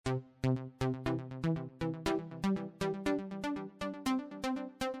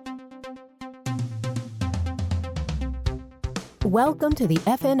Welcome to the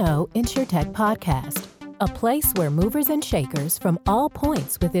FNO InsurTech Podcast, a place where movers and shakers from all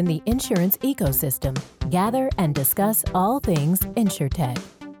points within the insurance ecosystem gather and discuss all things InsurTech.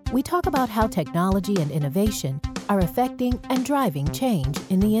 We talk about how technology and innovation are affecting and driving change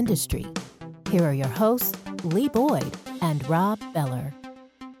in the industry. Here are your hosts, Lee Boyd and Rob Beller.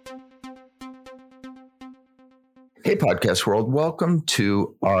 Hey, Podcast World. Welcome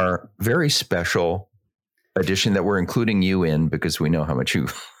to our very special edition that we're including you in because we know how much you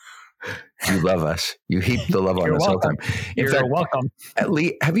love us. You heap the love on us all the time. You're welcome.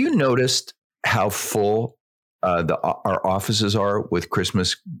 Lee, have you noticed how full our offices are with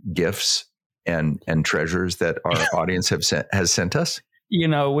Christmas gifts and treasures that our audience has sent us? You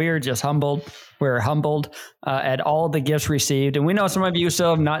know, we're just humbled. We're humbled at all the gifts received. And we know some of you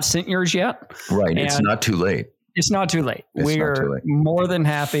still have not sent yours yet. Right. It's not too late. It's not too late. We're more than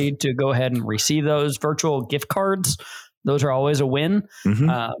happy to go ahead and receive those virtual gift cards. Those are always a win.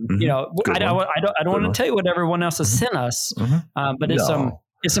 Mm-hmm. You know, I don't want to tell you what everyone else has sent us, but it's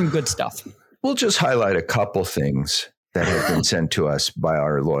some good stuff. We'll just highlight a couple things that have been sent to us by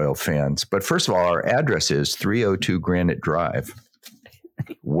our loyal fans. But first of all, our address is 302 Granite Drive,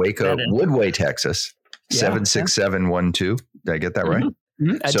 Waco, Woodway, Texas, 76712. Did I get that right?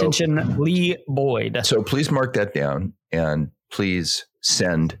 Attention, Lee Boyd. So please mark that down and please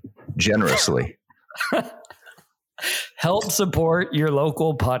send generously. Help support your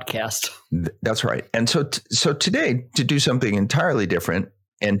local podcast. That's right. And so today, to do something entirely different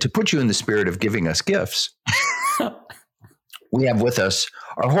and to put you in the spirit of giving us gifts, we have with us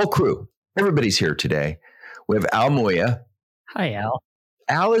our whole crew. Everybody's here today. We have Al Moya. Hi, Al.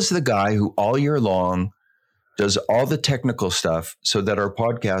 Al is the guy who all year long does all the technical stuff so that our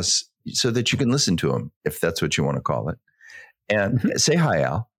podcasts, so that you can listen to them, if that's what you want to call it. And say hi,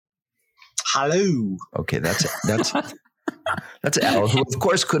 Al. Hello. Okay, that's Al, who of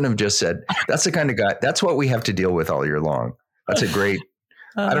course couldn't have just said, that's the kind of guy, that's what we have to deal with all year long. That's a great,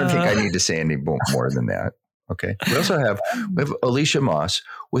 I don't think I need to say any more than that. Okay. We also have Alicia Moss,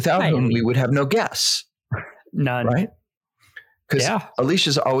 without whom we would have no guests. None. Right? Because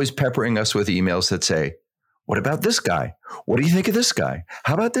Alicia's always peppering us with emails that say, what about this guy? What do you think of this guy?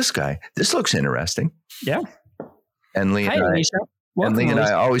 How about this guy? This looks interesting. Yeah. And Lee and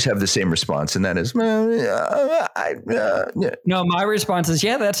I always have the same response, and that is, no, my response is,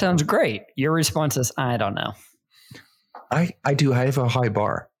 yeah, that sounds great. Your response is, I don't know. I do. I have a high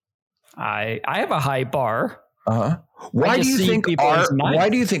bar. I have a high bar. Uh-huh. Why do you think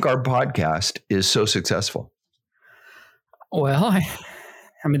our podcast is so successful? Well,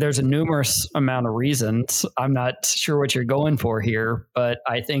 I mean, there's a numerous amount of reasons. I'm not sure what you're going for here, but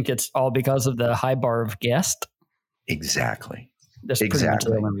I think it's all because of the high bar of guest. Exactly. That's pretty much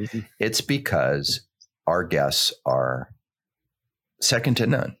the only reason. It's because our guests are second to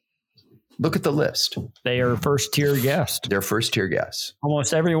none. Look at the list. They are first tier guests. They're first tier guests.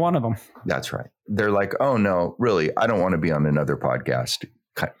 Almost every one of them. That's right. They're like, oh no, really, I don't want to be on another podcast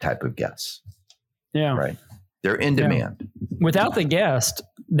type of guests. Yeah. Right. They're in demand. Without the guest,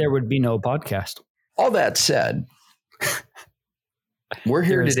 there would be no podcast. All that said, we're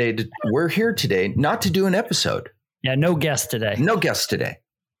here today not to do an episode. Yeah, no guest today. No guest today.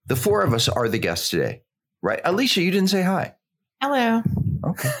 The four of us are the guests today, right? Alicia, you didn't say hi. Hello.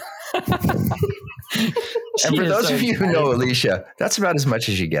 Okay. And for those of you who know Alicia, that's about as much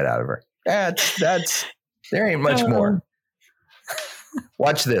as you get out of her. That's there ain't much more.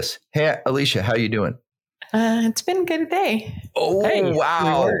 Watch this. Hey, Alicia, how you doing? It's been a good day. Oh, hey,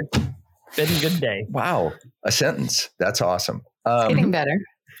 wow. Been a good day. Wow. A sentence. That's awesome. It's getting better.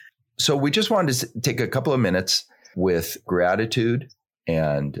 So we just wanted to take a couple of minutes with gratitude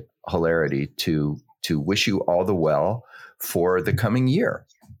and hilarity to wish you all the well for the coming year,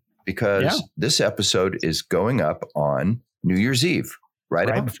 because this episode is going up on New Year's Eve,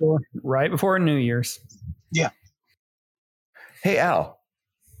 right before New Year's. Yeah. Hey, Al.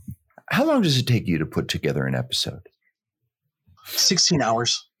 How long does it take you to put together an episode? 16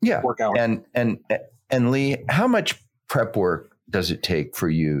 hours. Yeah. Work hours. And Lee, how much prep work does it take for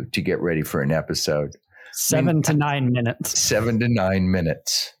you to get ready for an episode? 7 to 9 minutes. 7 to 9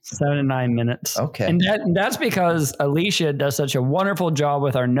 minutes. 7 to 9 minutes. Okay. And that's because Alicia does such a wonderful job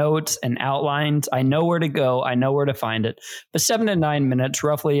with our notes and outlines. I know where to go. I know where to find it. But 7 to 9 minutes,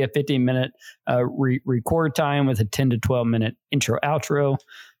 roughly a 15-minute record time with a 10 to 12-minute intro outro.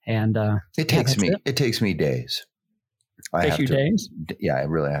 And it takes me days. Takes you days? Yeah, I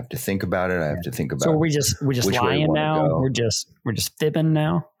really have to think about it. I have to think about. So we're just lying now. We're just fibbing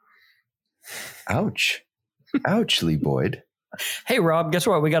now. Ouch, Lee Boyd. Hey, Rob, guess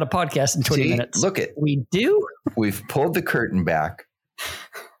what? We got a podcast in 20 minutes. Look it. We do? We've pulled the curtain back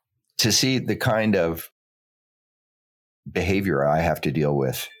to see the kind of behavior I have to deal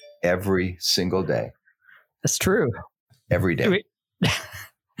with every single day. That's true. Every day.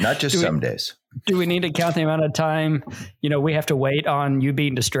 Not just some days. Do we need to count the amount of time, we have to wait on you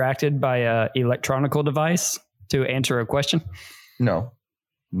being distracted by a electronical device to answer a question? No,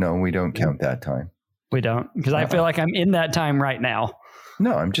 we don't count that time. We don't, because I feel like I'm in that time right now.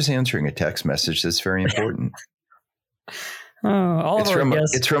 No, I'm just answering a text message that's very important.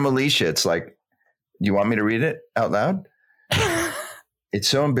 It's from Alicia. It's like, you want me to read it out loud? It's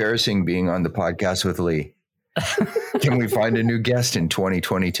so embarrassing being on the podcast with Lee. Can we find a new guest in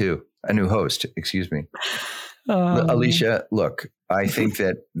 2022? A new host, excuse me. Alicia, look, I think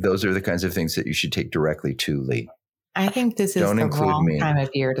that those are the kinds of things that you should take directly to Lee. I think this is the wrong time of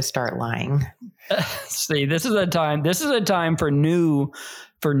year to start lying. See, this is a time for new,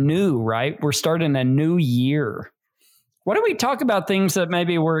 right? We're starting a new year. Why don't we talk about things that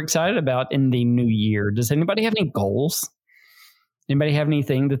maybe we're excited about in the new year? Does anybody have any goals? Anybody have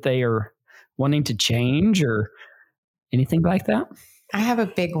anything that they are wanting to change or anything like that? I have a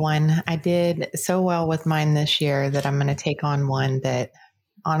big one. I did so well with mine this year that I'm going to take on one that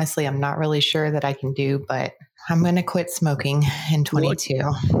honestly, I'm not really sure that I can do, but I'm going to quit smoking in 22.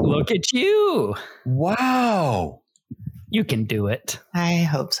 Look at you. Wow. You can do it. I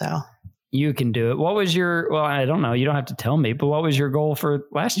hope so. You can do it. What was I don't know. You don't have to tell me, but what was your goal for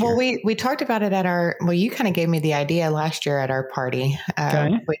last year? Well, we talked about it you kind of gave me the idea last year at our party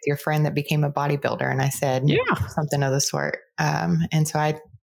with your friend that became a bodybuilder. And I said, something of the sort. And so I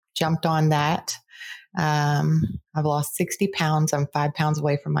jumped on that. I've lost 60 pounds. I'm 5 pounds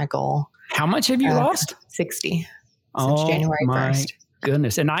away from my goal. How much have you lost? 60 since January 1st.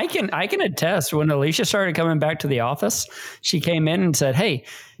 Goodness. And I can attest, when Alicia started coming back to the office, she came in and said, hey,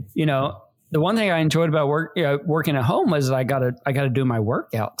 the one thing I enjoyed about working at home was I got to do my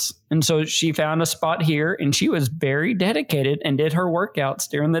workouts. And so she found a spot here and she was very dedicated and did her workouts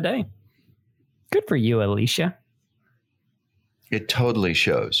during the day. Good for you, Alicia. It totally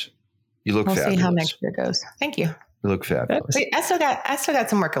shows. You look fabulous. We'll see how next year goes. Thank you. You look fabulous. I still got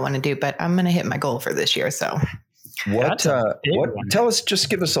some work I want to do, but I'm going to hit my goal for this year. So just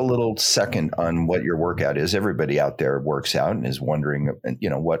give us a little second on what your workout is. Everybody out there works out and is wondering,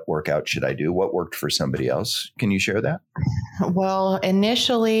 what workout should I do? What worked for somebody else? Can you share that? Well,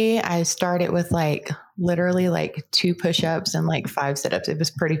 initially I started with literally 2 push-ups and 5 sit-ups. It was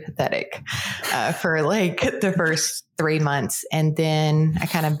pretty pathetic for the first 3 months. And then I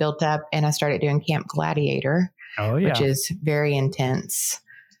kind of built up and I started doing Camp Gladiator, which is very intense.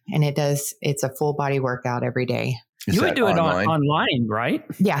 And it's a full body workout every day. You would do it online, right?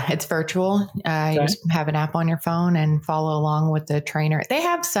 Yeah, it's virtual. You just have an app on your phone and follow along with the trainer. They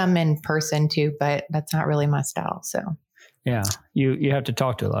have some in person too, but that's not really my style. So yeah, you have to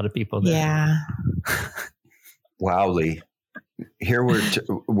talk to a lot of people there. Yeah. Wow, Lee. Here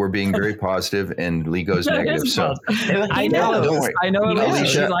we're being very positive and Lee goes negative. So I know.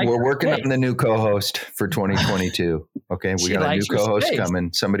 Alicia, we're working on the new co-host for 2022. Okay. We got a new co-host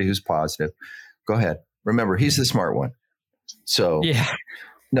coming, somebody who's positive. Go ahead. Remember, he's the smart one. So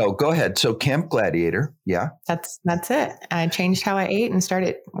no, go ahead. So Camp Gladiator. Yeah. That's it. I changed how I ate and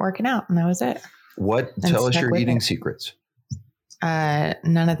started working out and that was it. Tell us your eating secrets.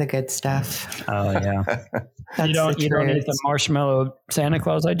 None of the good stuff. Oh yeah. You don't eat the marshmallow Santa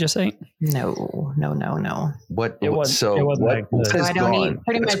Claus I just ate? No. What? It wasn't so I don't eat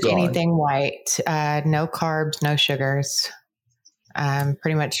pretty much anything white. No carbs, no sugars.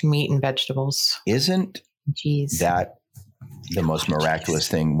 Pretty much meat and vegetables. Isn't that the most miraculous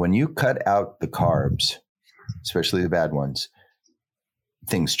thing? When you cut out the carbs, especially the bad ones,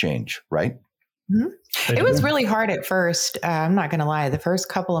 things change, right? Mm-hmm. It was really hard at first. I'm not going to lie. The first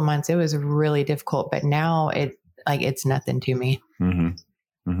couple of months, it was really difficult, but now it's nothing to me. Mm-hmm.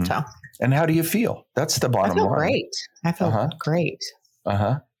 Mm-hmm. So, and how do you feel? That's the bottom line. Great. I feel great.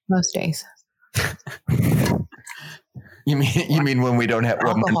 Most days. You mean when we don't have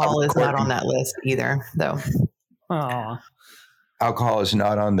alcohol is not on that list either, though. Oh. Alcohol is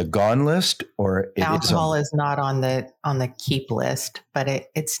not on the gone list, or alcohol is not on the keep list, but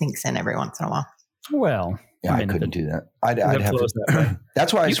it sneaks in every once in a while. Well, yeah, I couldn't do that. I'd have to.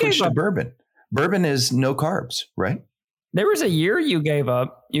 That's why I switched to bourbon. Bourbon is no carbs, right? There was a year you gave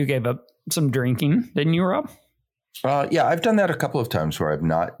up some drinking, didn't you, Rob? Yeah, I've done that a couple of times where I've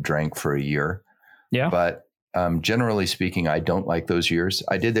not drank for a year. Yeah, but generally speaking, I don't like those years.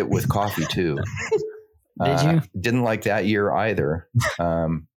 I did it with coffee too. Did you? Didn't like that year either.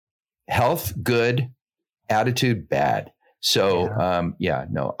 Health, good. Attitude, bad. So,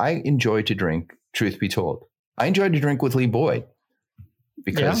 no, I enjoy to drink, truth be told. I enjoy to drink with Lee Boyd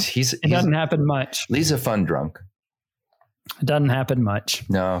because it doesn't happen much. Lee's a fun drunk. It doesn't happen much.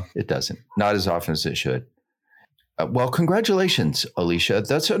 No, it doesn't. Not as often as it should. Well, congratulations, Alicia.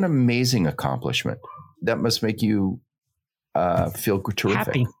 That's an amazing accomplishment. That must make you feel terrific.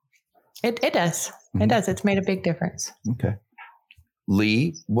 Happy. It does. Mm-hmm. It does. It's made a big difference. Okay.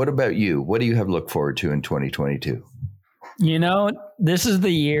 Lee, what about you? What do you have to look forward to in 2022? This is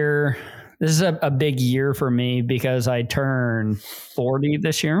the year. This is a big year for me because I turn 40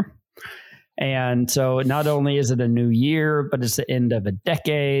 this year. And so not only is it a new year, but it's the end of a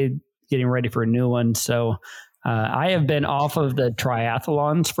decade, getting ready for a new one. So I have been off of the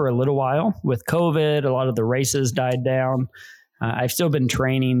triathlons for a little while. With COVID, a lot of the races died down. I've still been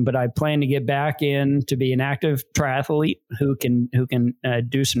training, but I plan to get back in to be an active triathlete who can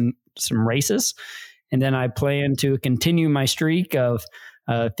do some races. And then I plan to continue my streak of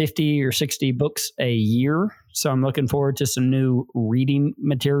 50 or 60 books a year. So I'm looking forward to some new reading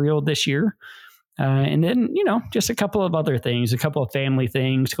material this year. And then, just a couple of other things, a couple of family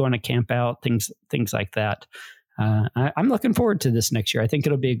things, going to camp out, things like that. I'm looking forward to this next year. I think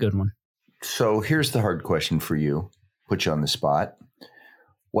it'll be a good one. So here's the hard question for you. Put you on the spot.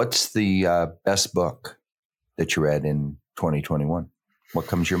 What's the best book that you read in 2021? What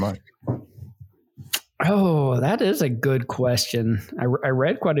comes to your mind? Oh, that is a good question. I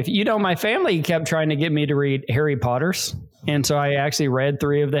read quite a few. My family kept trying to get me to read Harry Potter's. And so I actually read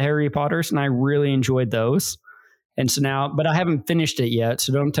 3 of the Harry Potters and I really enjoyed those. And so now, but I haven't finished it yet.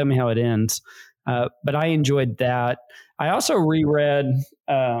 So don't tell me how it ends. But I enjoyed that. I also reread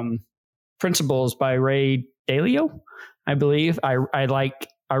Principles by Ray Dalio, I believe. I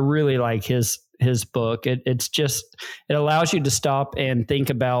really like his book. It allows you to stop and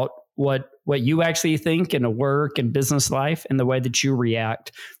think about what you actually think in a work and business life and the way that you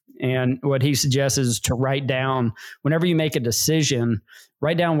react. And what he suggests is to write down, whenever you make a decision,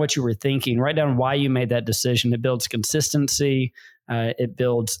 write down what you were thinking, write down why you made that decision. It builds consistency. It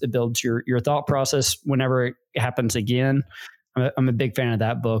builds your thought process whenever it happens again. I'm a big fan of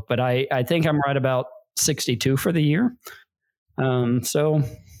that book, but I think I'm right about 62 for the year. So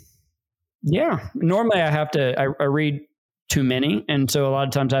yeah, normally I read too many. And so a lot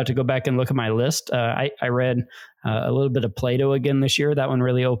of times I have to go back and look at my list. I read a little bit of Plato again this year. That one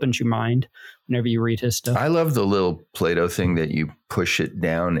really opens your mind whenever you read his stuff. I love the little Plato thing that you push it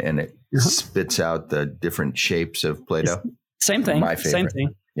down and it spits out the different shapes of Plato. Same thing. My favorite. Same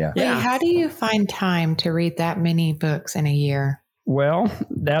thing. Yeah. Wait, how do you find time to read that many books in a year? Well,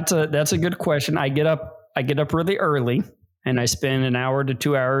 that's a good question. I get up really early and I spend an hour to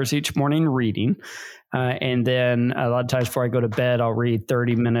 2 hours each morning reading. And then a lot of times before I go to bed, I'll read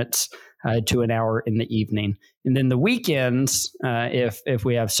 30 minutes to an hour in the evening. And then the weekends, if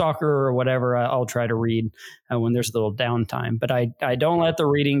we have soccer or whatever, I'll try to read when there's a little downtime. But I don't let the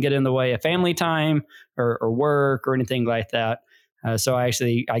reading get in the way of family time or work or anything like that. So I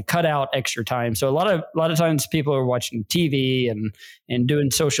cut out extra time. So a lot of times people are watching TV and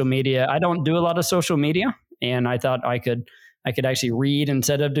doing social media. I don't do a lot of social media, and I thought I could actually read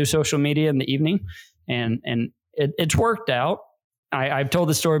instead of do social media in the evening. And it's worked out. I've told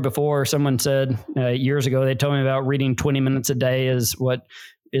the story before. Someone said years ago, they told me about reading 20 minutes a day is what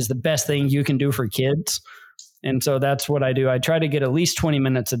is the best thing you can do for kids. And so that's what I do. I try to get at least 20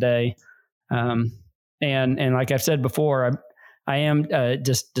 minutes a day. And like I've said before, I am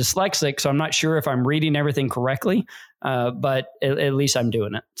just dyslexic, so I'm not sure if I'm reading everything correctly, but at least I'm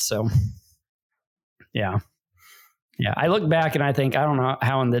doing it. So yeah. Yeah, I look back and I think, I don't know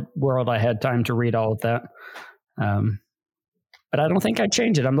how in the world I had time to read all of that. But I don't think I'd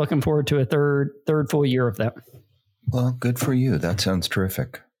change it. I'm looking forward to a third full year of that. Well, good for you. That sounds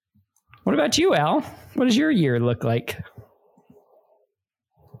terrific. What about you, Al? What does your year look like?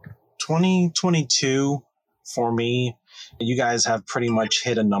 2022 for me, you guys have pretty much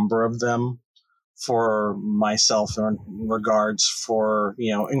hit a number of them. For myself in regards for,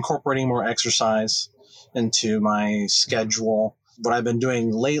 incorporating more exercise into my schedule. What I've been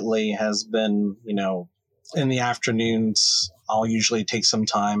doing lately has been, in the afternoons, I'll usually take some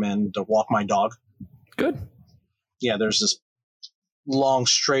time and walk my dog. Good. Yeah, there's this long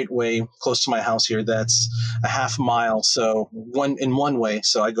straight way close to my house here that's a half mile. So one way.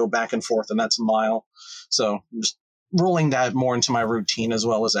 So I go back and forth and that's a mile. So just rolling that more into my routine as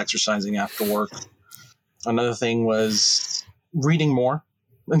well as exercising after work. Another thing was reading more.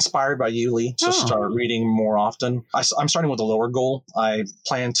 Inspired by you, Lee, to start reading more often. I'm starting with a lower goal. I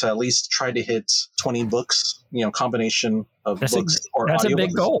plan to at least try to hit 20 books, combination of books or audiobooks. That's a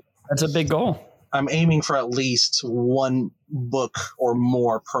big goal. That's a big goal. I'm aiming for at least one book or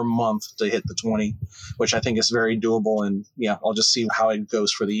more per month to hit the 20, which I think is very doable. And yeah, I'll just see how it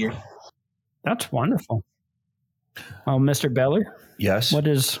goes for the year. That's wonderful. Oh, Mr. Beller? Yes. What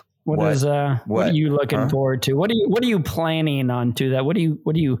are you looking forward to? What are you planning on to that? What are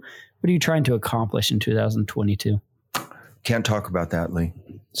you trying to accomplish in 2022? Can't talk about that, Lee.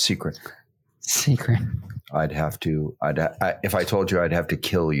 Secret. I'd have to. If I told you, I'd have to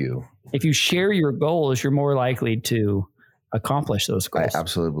kill you. If you share your goals, you're more likely to accomplish those goals. I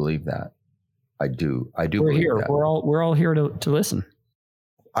absolutely believe that. I do. We're believe here. that. We're all here to listen.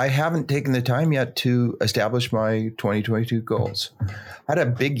 I haven't taken the time yet to establish my 2022 goals. I had a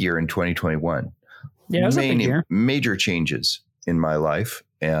big year in 2021. Yeah, it was a big year. Major changes in my life,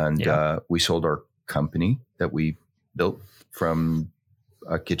 and we sold our company that we built from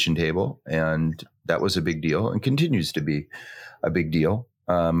a kitchen table, and that was a big deal and continues to be a big deal.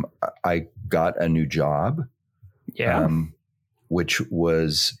 I got a new job, which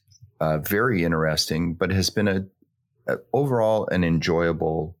was very interesting, but has been overall an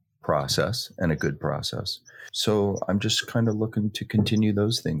enjoyable process and a good process. So I'm just kind of looking to continue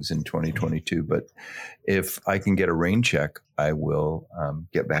those things in 2022. But if I can get a rain check, I will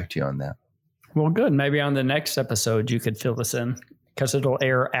get back to you on that. Well, good. Maybe on the next episode, you could fill this in because it'll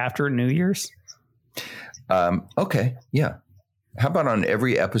air after New Year's. Okay. Yeah. How about on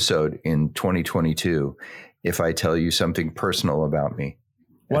every episode in 2022, if I tell you something personal about me?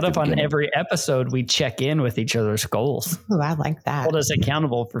 What if on every episode we check in with each other's goals? Oh, I like that. Hold us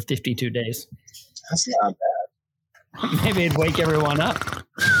accountable for 52 days. That's not bad. Maybe it'd wake everyone up.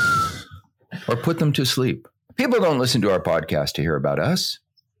 Or put them to sleep. People don't listen to our podcast to hear about us.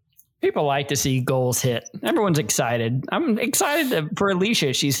 People like to see goals hit. Everyone's excited. I'm excited for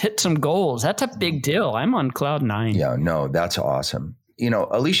Alicia. She's hit some goals. That's a big deal. I'm on cloud 9. Yeah, no, that's awesome.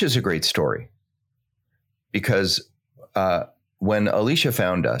 Alicia's a great story because when Alicia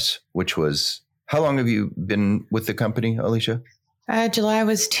found us, which was, how long have you been with the company, Alicia? July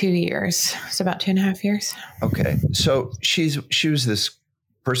was 2 years. It's about 2.5 years. Okay. So she was this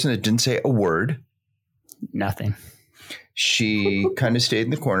person that didn't say a word. Nothing. She kind of stayed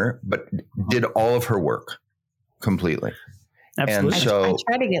in the corner, but did all of her work completely. Absolutely. And so I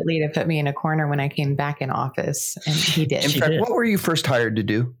tried to get Lee to put me in a corner when I came back in office, and he did. In fact, what were you first hired to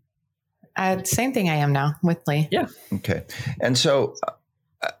do? Same thing I am now with Lee. Yeah. Okay. And so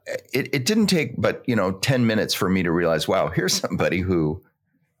it didn't take but 10 minutes for me to realize, wow, here's somebody who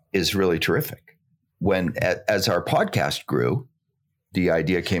is really terrific. When as our podcast grew, the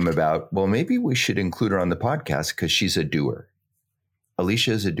idea came about, well, maybe we should include her on the podcast because she's a doer.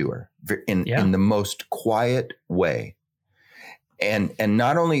 Alicia is a doer in the most quiet way. And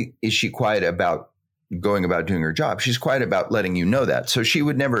not only is she quiet about going about doing her job, she's quiet about letting you know that. So she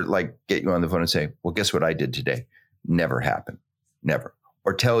would never get you on the phone and say, well, guess what I did today? Never happened. Never.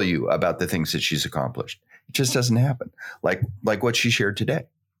 Or tell you about the things that she's accomplished. It just doesn't happen. Like what she shared today.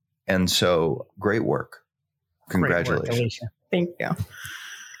 And so great work. Congratulations. Great work, Alicia. Thank you.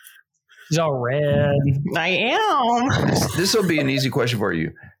 She's all red. I am. This will be an easy question for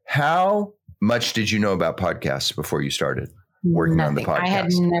you. How much did you know about podcasts before you started working on the podcast? I had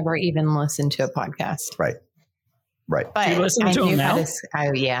never even listened to a podcast. Right. But do you listen to them now?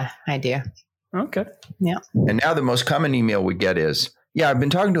 Yeah, I do. Okay. Yeah. And now the most common email we get is, yeah, I've been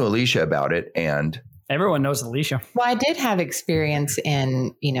talking to Alicia about it, and everyone knows Alicia. Well, I did have experience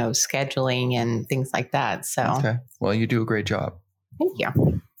in, scheduling and things like that. So, okay. Well, you do a great job. Thank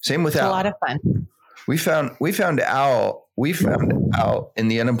you. Same with Al. A lot of fun. We found Al in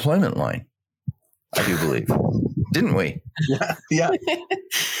the unemployment line, I do believe. Didn't we? Yeah.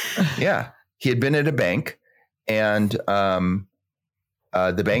 Yeah. He had been at a bank, and the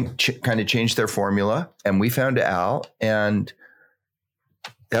bank kind of changed their formula, and we found Al, and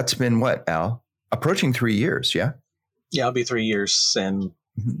that's been what, Al? Approaching 3 years, yeah? Yeah, it'll be 3 years in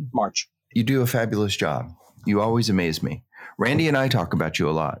March. You do a fabulous job. You always amaze me. Randy and I talk about you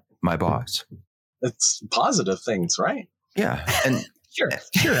a lot, my boss. It's positive things, right? Yeah. And Sure,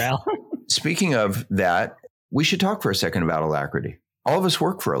 Al. Speaking of that, we should talk for a second about Alacrity. All of us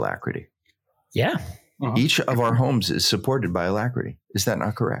work for Alacrity. Yeah. Uh-huh. Each of our homes is supported by Alacrity. Is that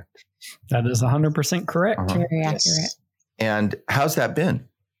not correct? That is 100% correct. Uh-huh. Very accurate. Yes. And how's that been?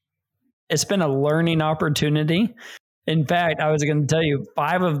 It's been a learning opportunity. In fact, I was going to tell you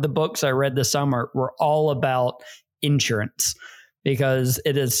 5 of the books I read this summer were all about insurance because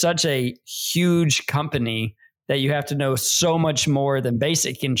it is such a huge company that you have to know so much more than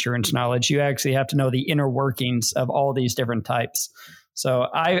basic insurance knowledge. You actually have to know the inner workings of all these different types. So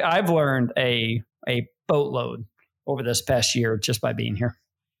I've learned a boatload over this past year just by being here.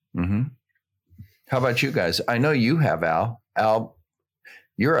 Mm-hmm. How about you guys? I know you have, Al. Al,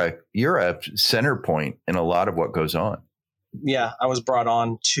 you're a center point in a lot of what goes on. Yeah, I was brought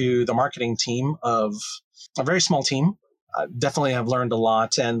on to the marketing team of a very small team. Definitely have learned a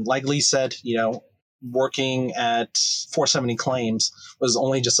lot. And like Lee said, working at 470 Claims was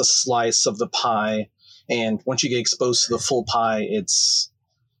only just a slice of the pie. And once you get exposed to the full pie,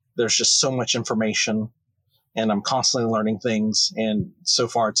 there's just so much information, and I'm constantly learning things. And so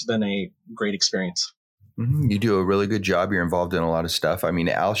far, it's been a great experience. You do a really good job. You're involved in a lot of stuff. I mean,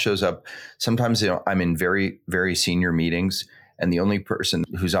 Al shows up. Sometimes I'm in very, very senior meetings, and the only person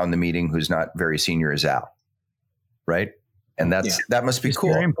who's on the meeting who's not very senior is Al, right? And that must be It's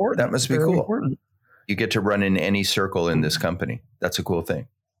cool. very important. That must be Very cool. important. You get to run in any circle in this company. That's a cool thing.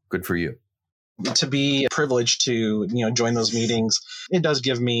 Good for you. To be privileged to join those meetings, it does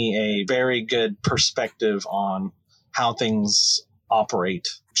give me a very good perspective on how things operate.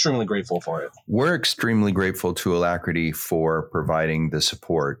 Extremely grateful for it. We're extremely grateful to Alacrity for providing the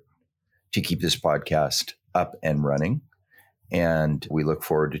support to keep this podcast up and running. And we look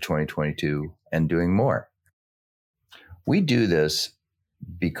forward to 2022 and doing more. We do this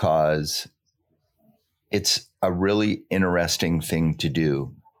because it's a really interesting thing to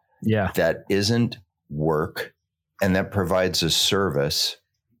do. Yeah. That isn't work, and that provides a service,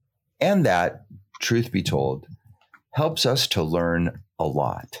 and that, truth be told, helps us to learn a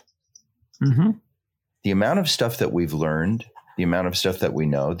lot. Mm-hmm. The amount of stuff that we've learned, the amount of stuff that we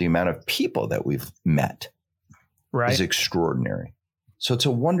know, the amount of people that we've met is extraordinary. So it's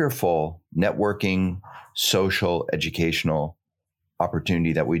a wonderful networking, social, educational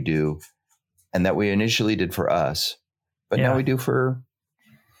opportunity that we do, and that we initially did for us, but now we do for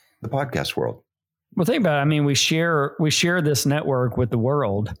the podcast world. Well, think about it. I mean, we share this network with the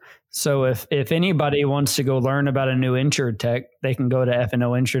world. So if anybody wants to go learn about a new InsurTech, they can go to F&O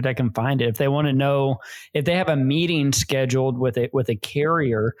InsurTech and find it. If they want to know, if they have a meeting scheduled with a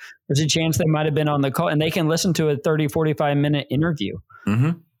carrier, there's a chance they might have been on the call, and they can listen to a 30, 45-minute interview.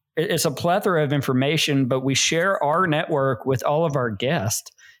 Mm-hmm. It's a plethora of information, but we share our network with all of our guests.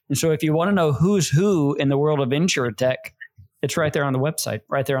 And so if you want to know who's who in the world of InsurTech, it's right there on the website,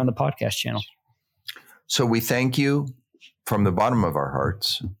 right there on the podcast channel. So we thank you from the bottom of our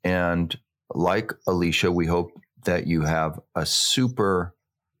hearts. And like Alicia, we hope that you have a super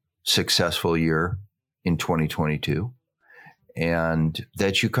successful year in 2022 and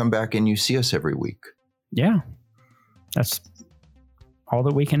that you come back and you see us every week. Yeah, that's all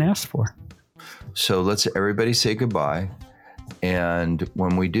that we can ask for. So let's everybody say goodbye. And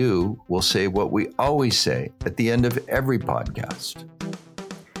when we do, we'll say what we always say at the end of every podcast.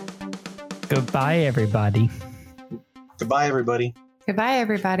 Goodbye, everybody. Goodbye, everybody. Goodbye,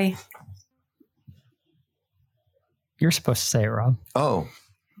 everybody. You're supposed to say it, Rob. Oh,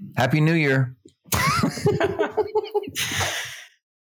 Happy New Year.